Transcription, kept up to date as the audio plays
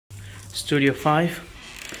Studio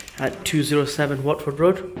 5 at 207 Watford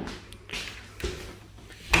Road.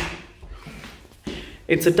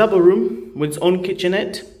 It's a double room with its own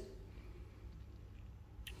kitchenette.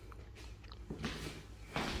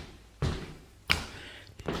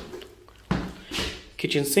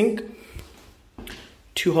 Kitchen sink,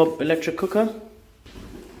 2-hob electric cooker,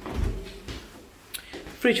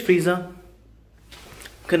 fridge freezer,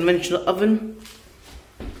 conventional oven,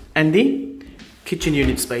 and the kitchen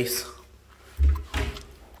unit space.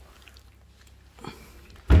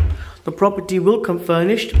 The property will come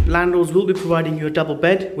furnished. Landlords will be providing you a double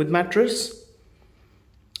bed with mattress.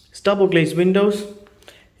 It's double glazed windows,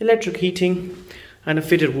 electric heating, and a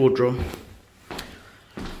fitted wardrobe.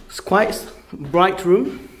 It's quite a bright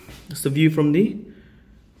room. That's the view from the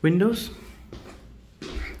windows.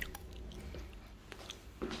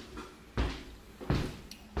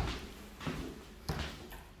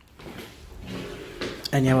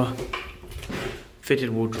 And you have a fitted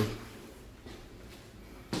wardrobe.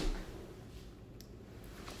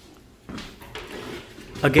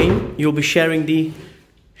 Again, you'll be sharing the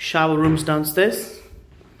shower rooms downstairs,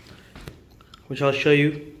 which I'll show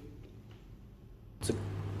you. It's a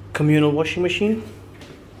communal washing machine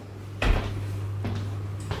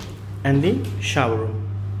and the shower room.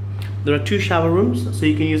 There are 2 shower rooms, so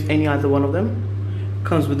you can use any either one of them.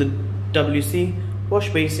 Comes with a WC, wash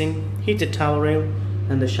basin, heated towel rail,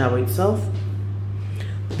 and the shower itself.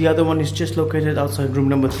 The other one is just located outside room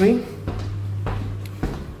number 3.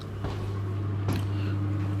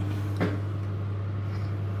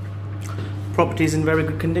 Property is in very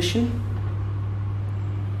good condition.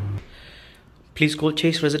 Please call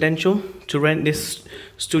Chase Residential to rent this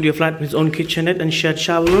studio flat with its own kitchenette and shared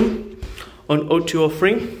shower room on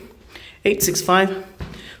 0203 865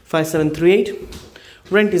 5738.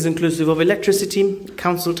 Rent is inclusive of electricity,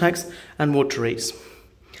 council tax, and water rates.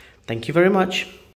 Thank you very much.